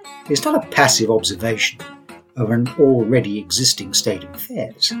 is not a passive observation of an already existing state of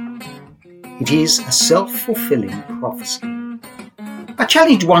affairs. It is a self-fulfilling prophecy. I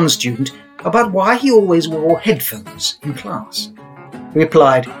challenged one student about why he always wore headphones in class. He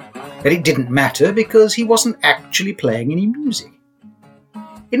replied that it didn't matter because he wasn't actually playing any music.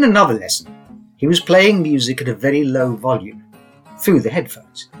 In another lesson, he was playing music at a very low volume through the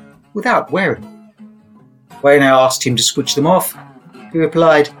headphones without wearing them. When I asked him to switch them off, he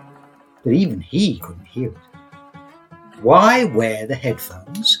replied that even he couldn't hear it. Why wear the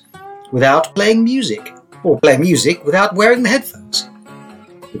headphones without playing music, or play music without wearing the headphones?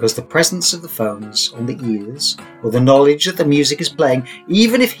 Because the presence of the phones on the ears, or the knowledge that the music is playing,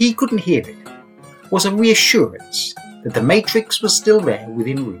 even if he couldn't hear it, was a reassurance that the matrix was still there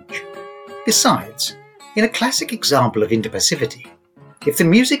within reach. Besides, in a classic example of interpassivity, if the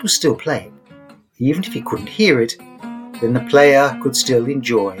music was still playing, even if he couldn't hear it, then the player could still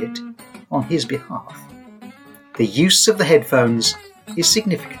enjoy it on his behalf. The use of the headphones is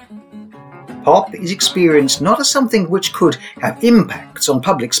significant. Pop is experienced not as something which could have impacts on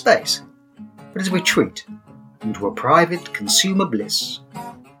public space, but as a retreat into a private consumer bliss,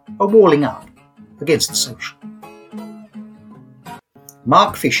 a walling up against the social.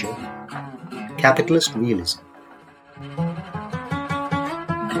 Mark Fisher, Capitalist Realism.